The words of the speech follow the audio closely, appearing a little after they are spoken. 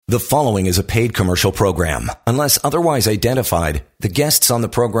The following is a paid commercial program. Unless otherwise identified, the guests on the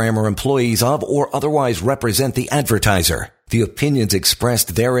program are employees of or otherwise represent the advertiser. The opinions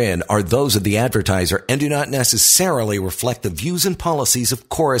expressed therein are those of the advertiser and do not necessarily reflect the views and policies of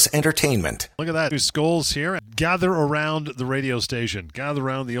Chorus Entertainment. Look at that. Two skulls here. Gather around the radio station. Gather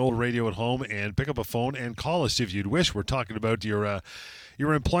around the old radio at home and pick up a phone and call us if you'd wish. We're talking about your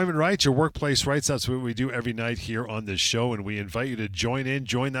employment rights, your workplace rights. That's what we do every night here on this show, and we invite you to join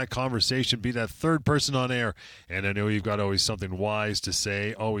that conversation, be that third person on air. And I know you've got always something wise to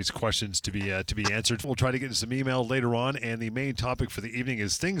say, always questions to be answered. We'll try to get into some email later on, and the main topic for the evening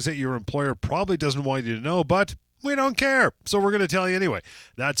is things that your employer probably doesn't want you to know, but we don't care, so we're going to tell you anyway.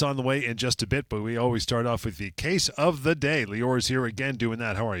 That's on the way in just a bit, but we always start off with the case of the day. Lior is here again doing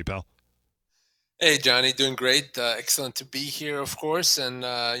that. How are you, pal? Hey, Johnny, doing great. Excellent to be here, of course, and,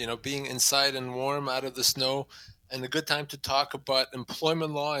 being inside and warm out of the snow, and a good time to talk about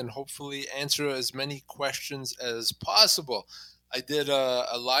employment law and hopefully answer as many questions as possible. I did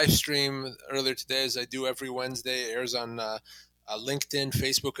a live stream earlier today, as I do every Wednesday. It airs on LinkedIn,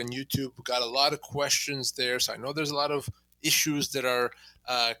 Facebook, and YouTube. We got a lot of questions there, so I know there's a lot of issues that are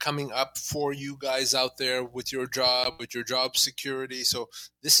coming up for you guys out there with your job security. So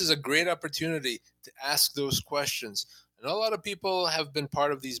this is a great opportunity to ask those questions. I know a lot of people have been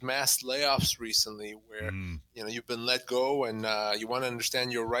part of these mass layoffs recently where, you've been let go and you want to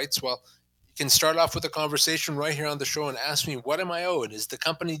understand your rights. Well, you can start off with a conversation right here on the show and ask me, what am I owed? Is the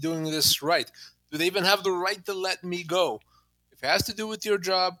company doing this right? Do they even have the right to let me go? If it has to do with your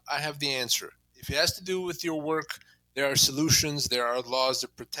job, I have the answer. If it has to do with your work, there are solutions, there are laws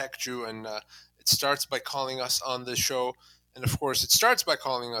that protect you, and it starts by calling us on the show. And, of course, it starts by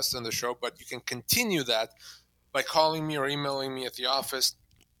calling us on the show, but you can continue that by calling me or emailing me at the office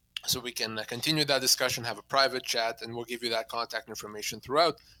so we can continue that discussion, have a private chat, and we'll give you that contact information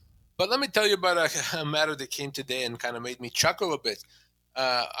throughout. But let me tell you about a matter that came today and kind of made me chuckle a bit.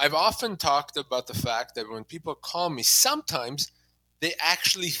 I've often talked about the fact that when people call me, sometimes they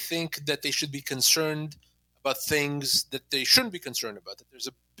actually think that they should be concerned about things that they shouldn't be concerned about, that there's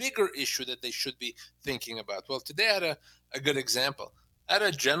a bigger issue that they should be thinking about. Well, today I had a good example. I had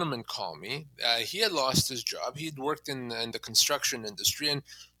a gentleman call me. He had lost his job. He had worked in the construction industry, and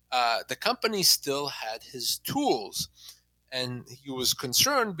the company still had his tools. And he was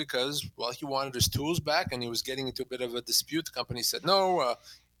concerned because, well, he wanted his tools back, and he was getting into a bit of a dispute. The company said, no,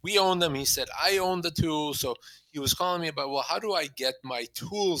 we own them. He said, I own the tools. So he was calling me about, well, how do I get my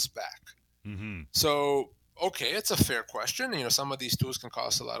tools back? Mm-hmm. So, okay, it's a fair question. Some of these tools can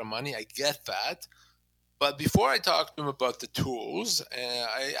cost a lot of money. I get that. But before I talked to him about the tools,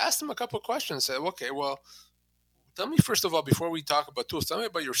 I asked him a couple of questions. I said, okay, well, tell me first of all, before we talk about tools, tell me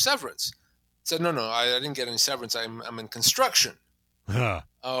about your severance. He said, no, I didn't get any severance. I'm in construction. Huh.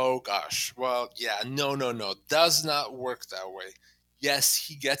 Oh, gosh. Well, yeah, no. Does not work that way. Yes,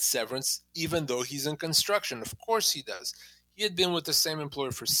 he gets severance even though he's in construction. Of course he does. He had been with the same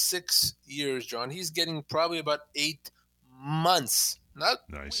employer for 6 years, John. He's getting probably about 8 months, not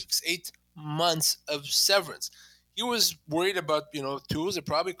weeks, 8 months of severance. He was worried about, tools that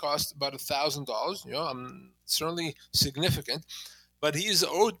probably cost about $1,000. Certainly significant. But he's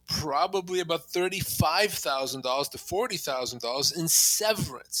owed probably about $35,000 to $40,000 in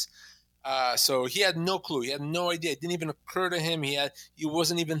severance. So he had no clue. He had no idea. It didn't even occur to him. He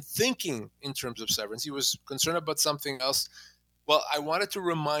wasn't even thinking in terms of severance. He was concerned about something else. Well, I wanted to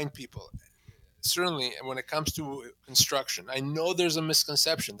remind people, certainly when it comes to construction, I know there's a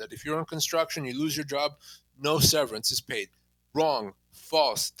misconception that if you're in construction, you lose your job, no severance is paid. Wrong.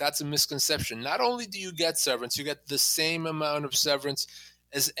 False. That's a misconception. Not only do you get severance, you get the same amount of severance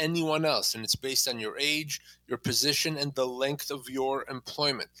as anyone else, and it's based on your age, your position, and the length of your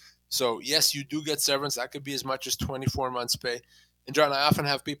employment. So, yes, you do get severance. That could be as much as 24 months' pay. And, John, I often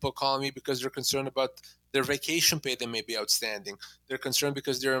have people calling me because they're concerned about their vacation pay that may be outstanding. They're concerned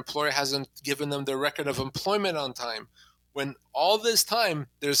because their employer hasn't given them their record of employment on time. When all this time,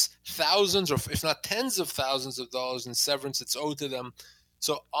 there's thousands or if not tens of thousands of dollars in severance that's owed to them.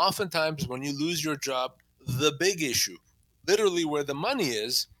 So oftentimes when you lose your job, the big issue, literally where the money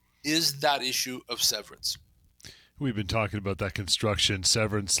is that issue of severance. We've been talking about that construction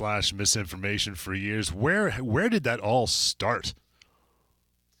severance / misinformation for years. Where did that all start?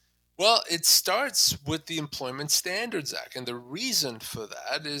 Well, it starts with the Employment Standards Act. And the reason for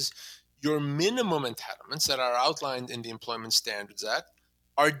that is your minimum entitlements that are outlined in the Employment Standards Act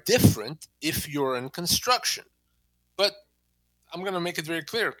are different if you're in construction. But I'm going to make it very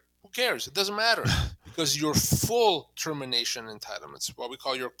clear. Who cares? It doesn't matter because your full termination entitlements, what we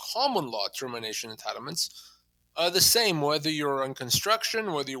call your common law termination entitlements, The same, whether you're on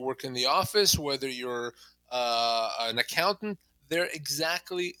construction, whether you work in the office, whether you're an accountant, they're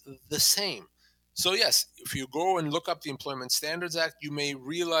exactly the same. So yes, if you go and look up the Employment Standards Act, you may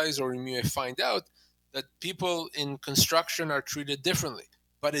realize or you may find out that people in construction are treated differently.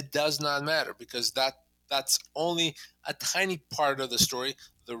 But it does not matter, because that's only a tiny part of the story.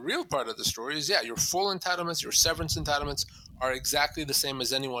 The real part of the story is, your full entitlements, your severance entitlements are exactly the same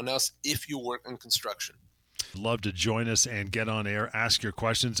as anyone else if you work in construction. Love to join us and get on air, ask your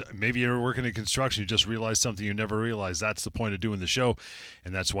questions. Maybe you're working in construction, you just realized something you never realized. That's the point of doing the show,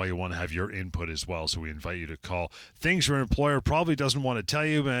 and that's why you want to have your input as well. So we invite you to call. Things your employer probably doesn't want to tell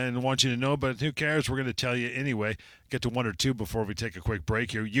you and want you to know, but who cares? We're going to tell you anyway. Get to one or two before we take a quick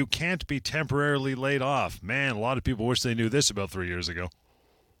break here. You can't be temporarily laid off. Man, a lot of people wish they knew this about 3 years ago.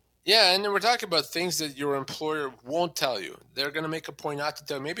 Yeah, and then we're talking about things that your employer won't tell you. They're going to make a point not to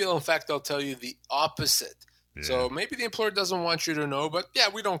tell you. Maybe, in fact, they'll tell you the opposite. Yeah. So maybe the employer doesn't want you to know, but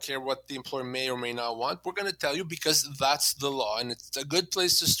we don't care what the employer may or may not want. We're going to tell you because that's the law, and it's a good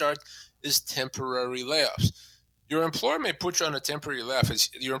place to start is temporary layoffs. Your employer may put you on a temporary layoff.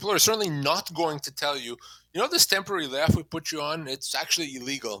 Your employer is certainly not going to tell you, this temporary layoff we put you on, it's actually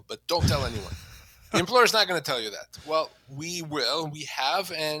illegal, but don't tell anyone. The employer's not going to tell you that. Well, we will. We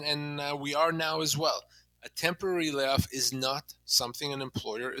have, and we are now as well. A temporary layoff is not something an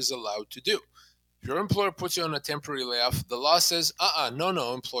employer is allowed to do. If your employer puts you on a temporary layoff, the law says,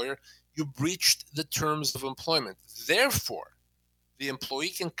 no, employer, you breached the terms of employment. Therefore, the employee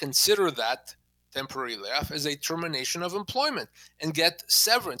can consider that temporary layoff as a termination of employment and get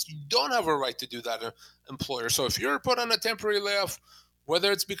severance. You don't have a right to do that, employer. So if you're put on a temporary layoff,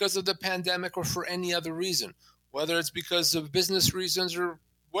 whether it's because of the pandemic or for any other reason, whether it's because of business reasons or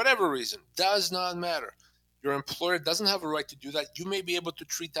whatever reason, does not matter. Your employer doesn't have a right to do that. You may be able to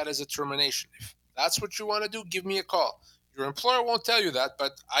treat that as a termination. If that's what you want to do, give me a call. Your employer won't tell you that,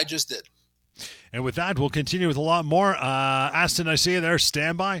 but I just did. And with that, we'll continue with a lot more. Aston, I see you there.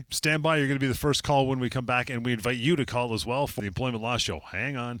 Stand by. Stand by. You're going to be the first call when we come back, and we invite you to call as well for the Employment Law Show.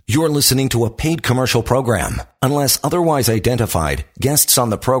 Hang on. You're listening to a paid commercial program. Unless otherwise identified, guests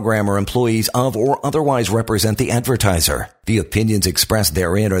on the program are employees of or otherwise represent the advertiser. The opinions expressed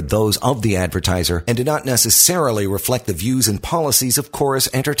therein are those of the advertiser and do not necessarily reflect the views and policies of Chorus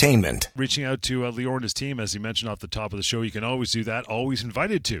Entertainment. Reaching out to Lior and his team, as he mentioned off the top of the show, you can always do that, always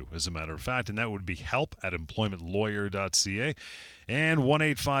invited to, as a matter of fact, and that would be help@employmentlawyer.ca and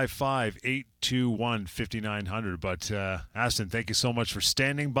 1-855-821-5900. But Aston, thank you so much for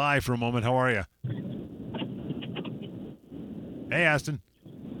standing by for a moment. How are you? Hey, Aston.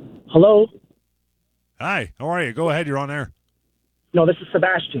 Hello. Hi, how are you? Go ahead, you're on air. No, this is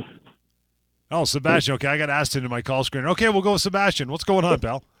Sebastian. Oh, Sebastian. Okay, I got Aston in my call screen. Okay, we'll go with Sebastian. What's going on,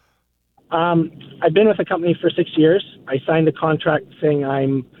 pal? I've been with the company for 6 years. I signed a contract saying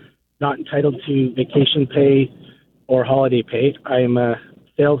I'm not entitled to vacation pay or holiday pay. I'm a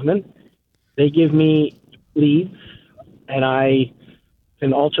salesman. They give me leads, and I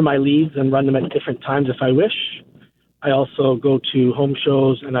can alter my leads and run them at different times if I wish. I also go to home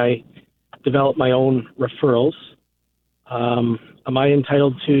shows, and I develop my own referrals. Am I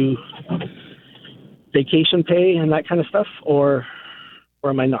entitled to vacation pay and that kind of stuff, or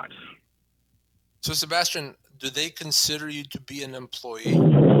am I not? So, Sebastian, do they consider you to be an employee?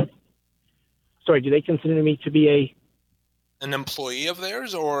 Sorry, do they consider me to be an employee of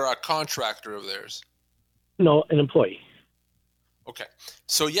theirs or a contractor of theirs? No, an employee. Okay.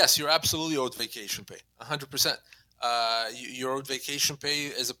 So, yes, you're absolutely owed vacation pay, 100%. You're owed vacation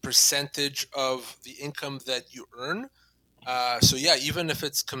pay as a percentage of the income that you earn. So, even if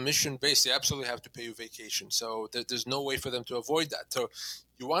it's commission-based, they absolutely have to pay you vacation. So there's no way for them to avoid that. So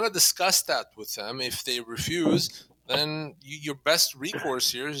you want to discuss that with them. If they refuse, then your best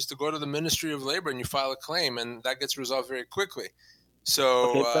recourse here is to go to the Ministry of Labor and you file a claim, and that gets resolved very quickly.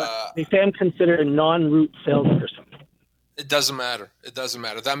 So they say I'm considered a non-route salesperson. It doesn't matter. It doesn't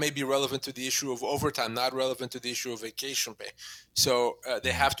matter. That may be relevant to the issue of overtime, not relevant to the issue of vacation pay. So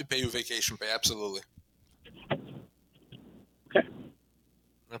they have to pay you vacation pay, absolutely.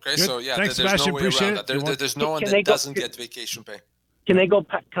 Okay, good. So thanks, there's Sebastian. no way Appreciate around that. There's no one Can that doesn't get vacation pay. Can I go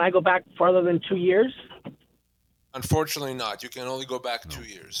back farther than 2 years? Unfortunately not. You can only go back 2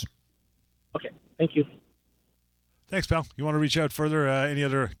 years. Okay, thank you. Thanks, pal. You want to reach out further? Any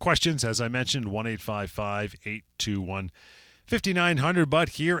other questions? As I mentioned, 1-855-821-5900. But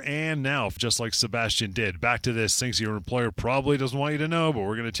here and now, just like Sebastian did. Back to this. Things your employer probably doesn't want you to know, but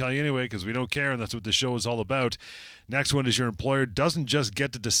we're going to tell you anyway because we don't care, and that's what the show is all about. Next one is your employer doesn't just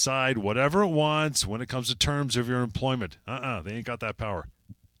get to decide whatever it wants when it comes to terms of your employment. They ain't got that power.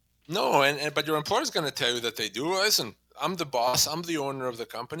 No, but your employer is going to tell you that they do. Listen, I'm the boss. I'm the owner of the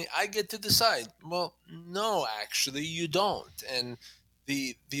company. I get to decide. Well, no, actually, you don't. And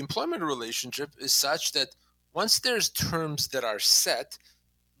the employment relationship is such that once there's terms that are set,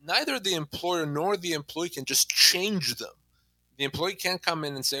 neither the employer nor the employee can just change them. The employee can't come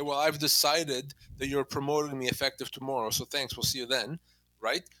in and say, well, I've decided that you're promoting me effective tomorrow, so thanks, we'll see you then,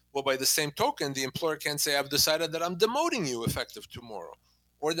 right? Well, by the same token, the employer can't say, I've decided that I'm demoting you effective tomorrow,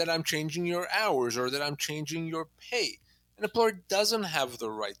 or that I'm changing your hours, or that I'm changing your pay. An employer doesn't have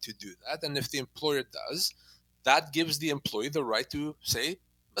the right to do that, and if the employer does, that gives the employee the right to say,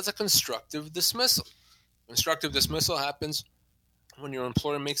 that's a constructive dismissal. Constructive dismissal happens when your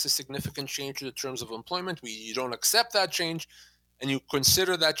employer makes a significant change to the terms of employment, you don't accept that change, and you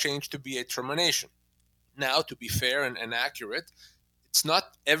consider that change to be a termination. Now, to be fair and accurate, it's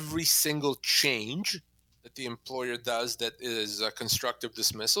not every single change that the employer does that is a constructive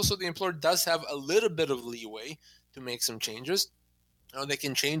dismissal. So the employer does have a little bit of leeway to make some changes. They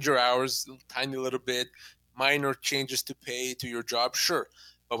can change your hours a tiny little bit, minor changes to pay, to your job, sure.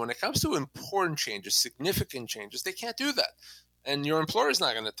 But when it comes to important changes, significant changes, they can't do that. And your employer is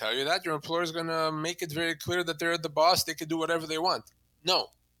not going to tell you that. Your employer is going to make it very clear that they're the boss. They can do whatever they want. No,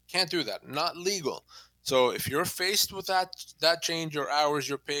 can't do that. Not legal. So if you're faced with that change, your hours,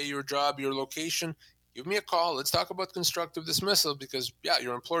 your pay, your job, your location, give me a call. Let's talk about constructive dismissal because, yeah,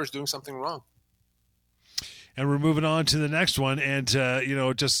 your employer is doing something wrong. And we're moving on to the next one. And,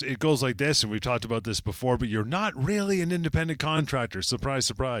 it goes like this. And we've talked about this before, but you're not really an independent contractor. Surprise,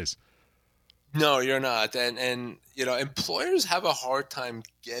 surprise. No, you're not. And employers have a hard time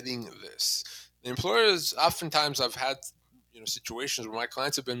getting this. The employers, oftentimes I've had, situations where my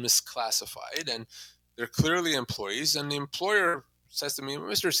clients have been misclassified and they're clearly employees. And the employer says to me,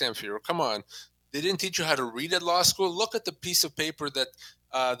 Mr. Samfiru, come on. They didn't teach you how to read at law school. Look at the piece of paper that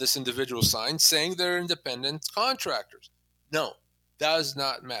this individual signed saying they're independent contractors. No, does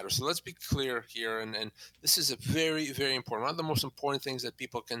not matter. So let's be clear here. And this is a very, very important, one of the most important things that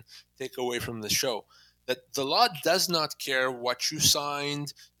people can take away from the show, that the law does not care what you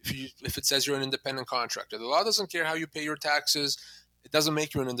signed if it says you're an independent contractor. The law doesn't care how you pay your taxes. It doesn't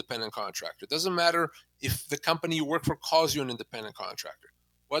make you an independent contractor. It doesn't matter if the company you work for calls you an independent contractor.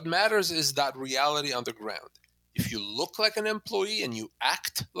 What matters is that reality on the ground. If you look like an employee and you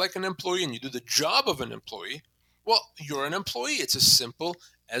act like an employee and you do the job of an employee, well, you're an employee. It's as simple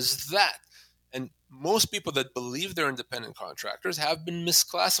as that. And most people that believe they're independent contractors have been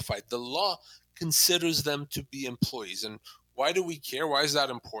misclassified. The law considers them to be employees. And why do we care? Why is that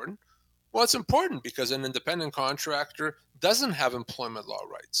important? Well, it's important because an independent contractor doesn't have employment law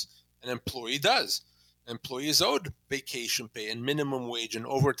rights. An employee does. An employee is owed vacation pay and minimum wage and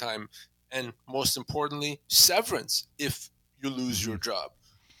overtime, and most importantly, severance if you lose your job.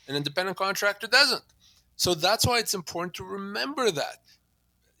 An independent contractor doesn't. So that's why it's important to remember that.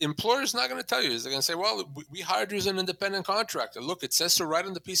 Employer's not going to tell you. They're going to say, well, we hired you as an independent contractor. Look, it says so right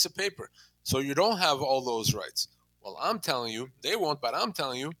on the piece of paper. So you don't have all those rights. Well, I'm telling you, they won't, but I'm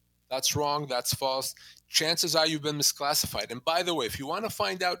telling you, that's wrong, that's false. Chances are you've been misclassified. And by the way, if you want to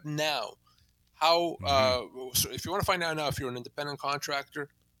find out now if you're an independent contractor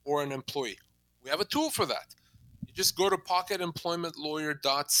or an employee, we have a tool for that. You just go to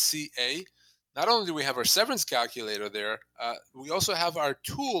pocketemploymentlawyer.ca. Not only do we have our severance calculator there, we also have our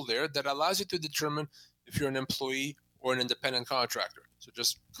tool there that allows you to determine if you're an employee or an independent contractor. So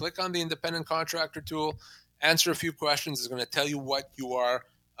just click on the independent contractor tool, answer a few questions. It's going to tell you what you are.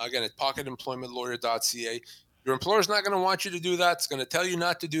 Again, at pocketemploymentlawyer.ca. Your employer is not going to want you to do that. It's going to tell you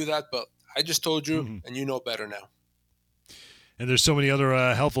not to do that, but I just told you, and you know better now. And there's so many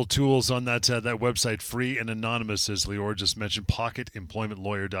other helpful tools on that website, free and anonymous, as Lior just mentioned.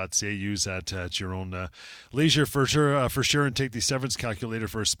 Pocketemploymentlawyer.ca. Use that at your own leisure for sure, and take the severance calculator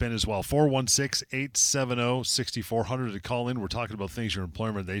for a spin as well. 416-870-6400 to call in. We're talking about things your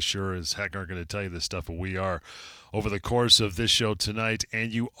employment. They sure as heck aren't going to tell you this stuff, but we are over the course of this show tonight.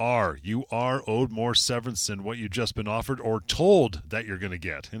 And you are owed more severance than what you've just been offered or told that you're going to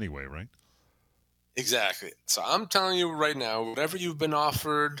get anyway, right? Exactly. So I'm telling you right now, whatever you've been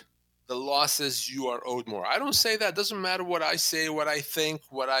offered, the law says you are owed more. I don't say that. It doesn't matter what I say, what I think,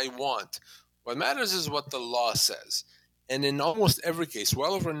 what I want. What matters is what the law says. And in almost every case,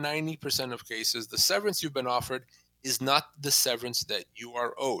 well over 90% of cases, the severance you've been offered is not the severance that you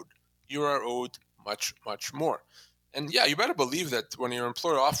are owed. You are owed much, much more. And yeah, you better believe that when your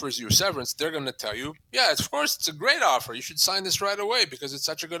employer offers you severance, they're going to tell you, yeah, of course, it's a great offer. You should sign this right away because it's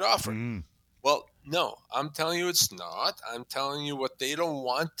such a good offer. Well, no, I'm telling you it's not. I'm telling you what they don't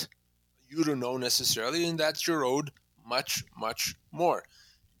want you to know necessarily, and that you're owed much, much more.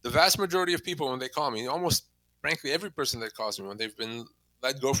 the vast majority of people, when they call me, almost frankly every person that calls me when they've been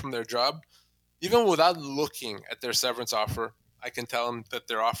let go from their job, even without looking at their severance offer, I can tell them that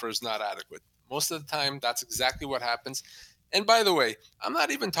their offer is not adequate. Most of the time, that's exactly what happens. And by the way, I'm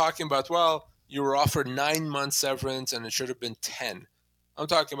not even talking about, well, you were offered 9 months severance and it should have been 10. I'm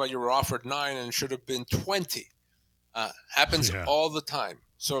talking about you were offered 9 and it should have been 20. Happens all the time.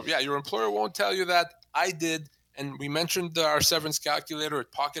 So, yeah, your employer won't tell you that. I did. And we mentioned our severance calculator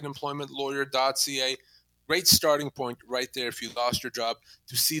at pocketemploymentlawyer.ca. Great starting point right there if you lost your job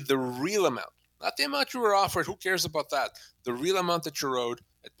to see the real amount. Not the amount you were offered. Who cares about that? The real amount that you're owed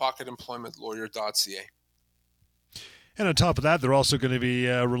at pocketemploymentlawyer.ca. And on top of that, they're also going to be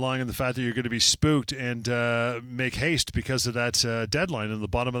relying on the fact that you're going to be spooked and make haste because of that deadline in the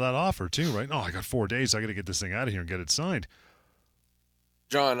bottom of that offer too, right? Oh, I got 4 days. I got to get this thing out of here and get it signed.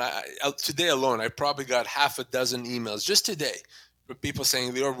 John, today alone, I probably got half a dozen emails just today from people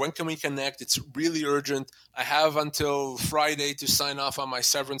saying, Lior, when can we connect? It's really urgent. I have until Friday to sign off on my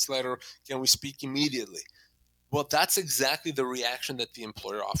severance letter. Can we speak immediately? Well, that's exactly the reaction that the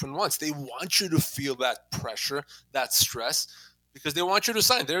employer often wants. They want you to feel that pressure, that stress, because they want you to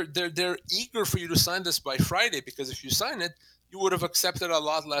sign. They're eager for you to sign this by Friday, because if you sign it, you would have accepted a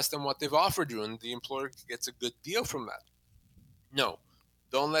lot less than what they've offered you, and the employer gets a good deal from that. No,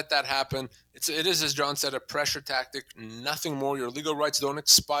 don't let that happen. It is, as John said, a pressure tactic, nothing more. Your legal rights don't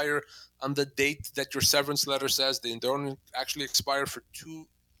expire on the date that your severance letter says. They don't actually expire for 2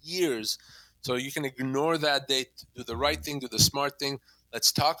 years. So you can ignore that date, do the right thing, do the smart thing.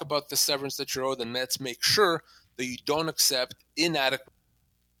 Let's talk about the severance that you're owed, and let's make sure that you don't accept inadequate.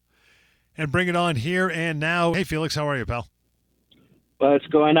 And bring it on here and now. Hey, Felix, how are you, pal? What's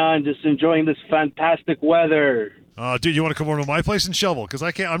going on? Just enjoying this fantastic weather. Dude, you want to come over to my place and shovel? Because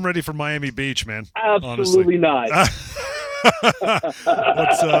I'm ready for Miami Beach, man. Absolutely not.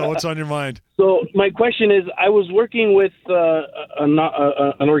 What's on your mind? So my question is, I was working with an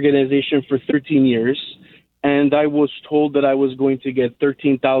organization for 13 years, and I was told that I was going to get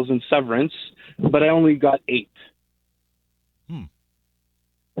 $13,000 severance, but I only got 8.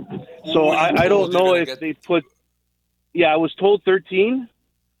 So I don't know if they put. Yeah, I was told 13,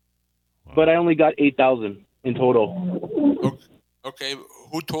 but I only got 8,000 in total. Okay,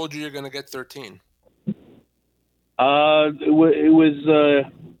 who told you you're going to get 13? It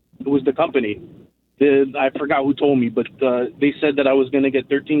was the company. I forgot who told me, but they said that I was going to get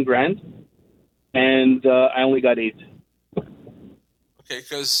 $13,000, and I only got 8. Okay,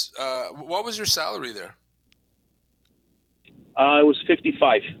 because what was your salary there? It was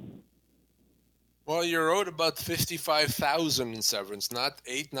 55. Well, you're owed about $55,000 in severance, not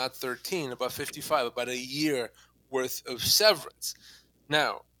 8, not 13, about 55, about a year worth of severance.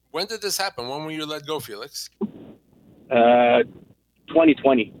 Now, when did this happen? When were you let go, Felix?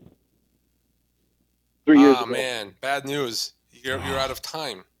 2020. 3 years ago. Oh, man, bad news. You're out of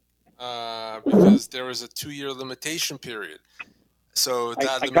time because there was a 2-year limitation period. So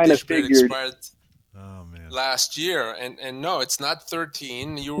that limitation period expired last year. And no, it's not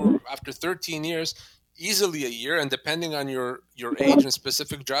 13. You were, after 13 years, easily a year, and depending on your age and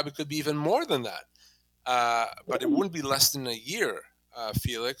specific job, it could be even more than that. But it wouldn't be less than a year,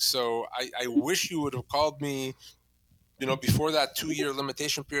 Felix. So I wish you would have called me, before that 2-year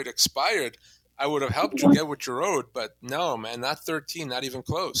limitation period expired. I would have helped you get what you're owed, but no, man, not 13, not even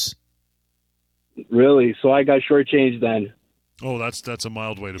close. Really? So I got shortchanged then? Oh, that's a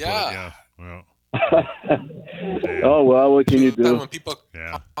mild way to put it. Yeah. Well. Oh, well, what can you do? When people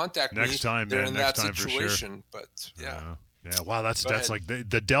contact me, they're in that situation. But yeah. Yeah, wow, that's like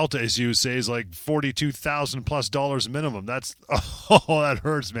the delta, as you say, is like $42,000+ minimum. That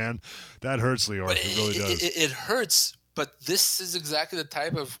hurts, man. That hurts, Lior. It really does. It hurts, but this is exactly the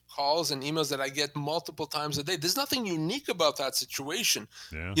type of calls and emails that I get multiple times a day. There's nothing unique about that situation.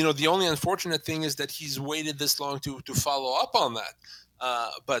 Yeah. The only unfortunate thing is that he's waited this long to follow up on that.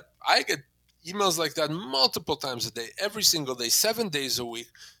 But I get emails like that multiple times a day, every single day, 7 days a week.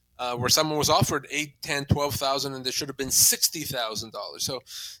 Where someone was offered $8,000, $10,000, $12,000, and there should have been $60,000. So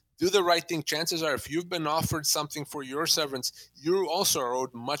do the right thing. Chances are, if you've been offered something for your severance, you also are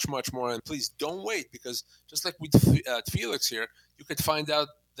owed much, much more. And please don't wait, because just like with Felix here, you could find out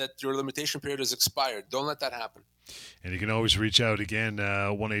that your limitation period has expired. Don't let that happen. And you can always reach out again,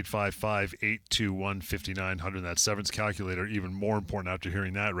 1-855-821-5900. That severance calculator, even more important after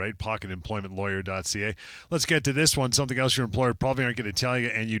hearing that, right? pocketemploymentlawyer.ca. Let's get to this one. Something else your employer probably aren't going to tell you,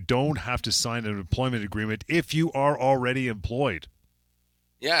 and you don't have to sign an employment agreement if you are already employed.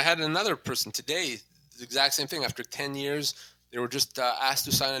 Yeah, I had another person today, the exact same thing. After 10 years, They were just asked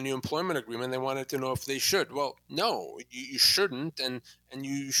to sign a new employment agreement. They wanted to know if they should. Well, no, you shouldn't, and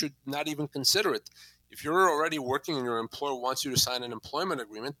you should not even consider it. If you're already working and your employer wants you to sign an employment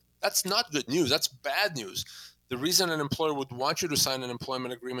agreement, that's not good news. That's bad news. The reason an employer would want you to sign an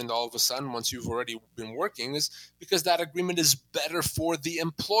employment agreement all of a sudden once you've already been working is because that agreement is better for the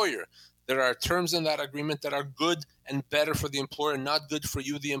employer. There are terms in that agreement that are good and better for the employer, not good for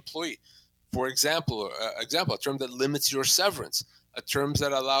you, the employee. For example, a term that limits your severance, a term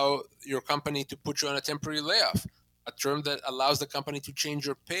that allow your company to put you on a temporary layoff, a term that allows the company to change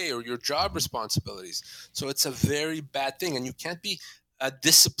your pay or your job responsibilities. So it's a very bad thing, and you can't be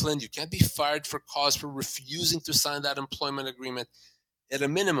disciplined. You can't be fired for cause for refusing to sign that employment agreement. At a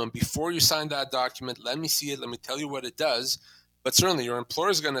minimum, before you sign that document, let me see it. Let me tell you what it does. But certainly, your employer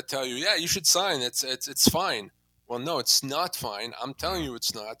is going to tell you, yeah, you should sign. It's fine. Well, no, it's not fine. I'm telling you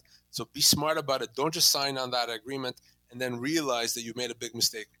it's not. So be smart about it. Don't just sign on that agreement and then realize that you made a big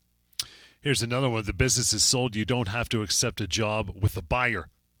mistake. Here's another one. The business is sold. You don't have to accept a job with a buyer.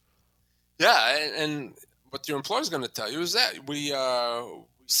 Yeah, and what your employer is going to tell you is that we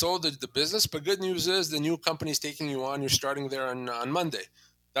sold the business, but good news is the new company is taking you on. You're starting there on Monday.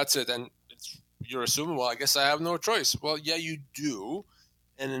 That's it. And you're assuming, well, I guess I have no choice. Well, yeah, you do.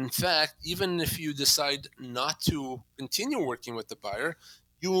 And in fact, even if you decide not to continue working with the buyer,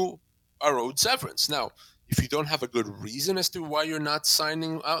 you are owed severance. Now, if you don't have a good reason as to why you're not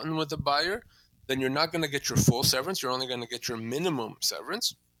signing out with the buyer, then you're not going to get your full severance. You're only going to get your minimum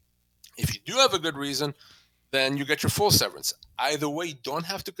severance. If you do have a good reason, then you get your full severance. Either way, you don't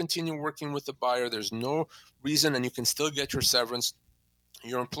have to continue working with the buyer. There's no reason, and you can still get your severance.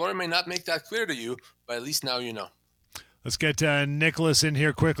 Your employer may not make that clear to you, but at least now you know. Let's get Nicholas in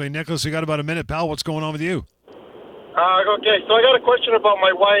here quickly. Nicholas, we got about a minute, pal. What's going on with you? Okay, so I got a question about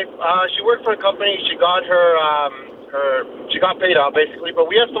my wife. She worked for a company. She got she got paid out basically, but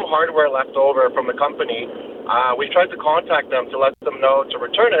we have some hardware left over from the company. We tried to contact them to let them know to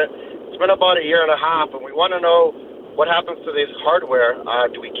return it. It's been about a year and a half, and we want to know what happens to this hardware.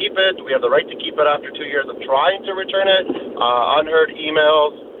 Do we keep it? Do we have the right to keep it after 2 years of trying to return it? Unheard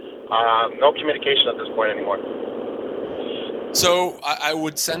emails, no communication at this point anymore. So I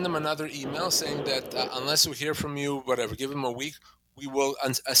would send them another email saying that unless we hear from you, whatever, give them a week, we will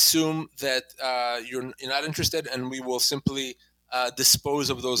assume that you're not interested, and we will simply dispose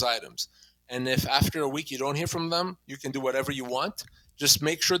of those items. And if after a week you don't hear from them, you can do whatever you want. Just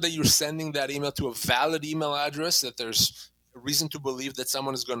make sure that you're sending that email to a valid email address, that there's a reason to believe that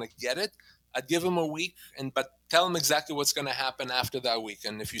someone is going to get it. I'd give them a week, but tell them exactly what's going to happen after that week.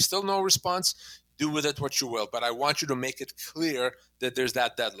 And if you still no response, do with it what you will. But I want you to make it clear that there's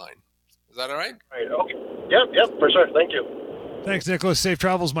that deadline. Is that all right? Right. Okay. Yep, for sure. Thank you. Thanks, Nicholas. Safe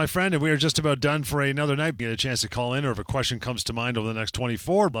travels, my friend. And we are just about done for another night. Get a chance to call in, or if a question comes to mind over the next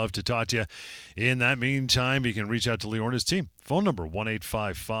 24, I'd love to talk to you. In that meantime, you can reach out to Lior and his team. Phone number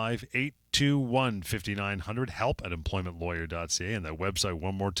 1-855-821-5900. help@employmentlawyer.ca. And that website,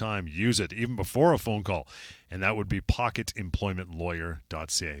 one more time, use it even before a phone call. And that would be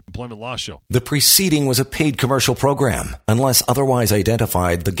pocketemploymentlawyer.ca. Employment Law Show. The preceding was a paid commercial program. Unless otherwise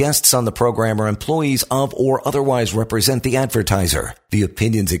identified, the guests on the program are employees of or otherwise represent the advertiser. The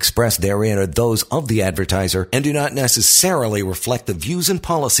opinions expressed therein are those of the advertiser and do not necessarily reflect the views and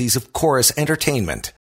policies of Chorus Entertainment.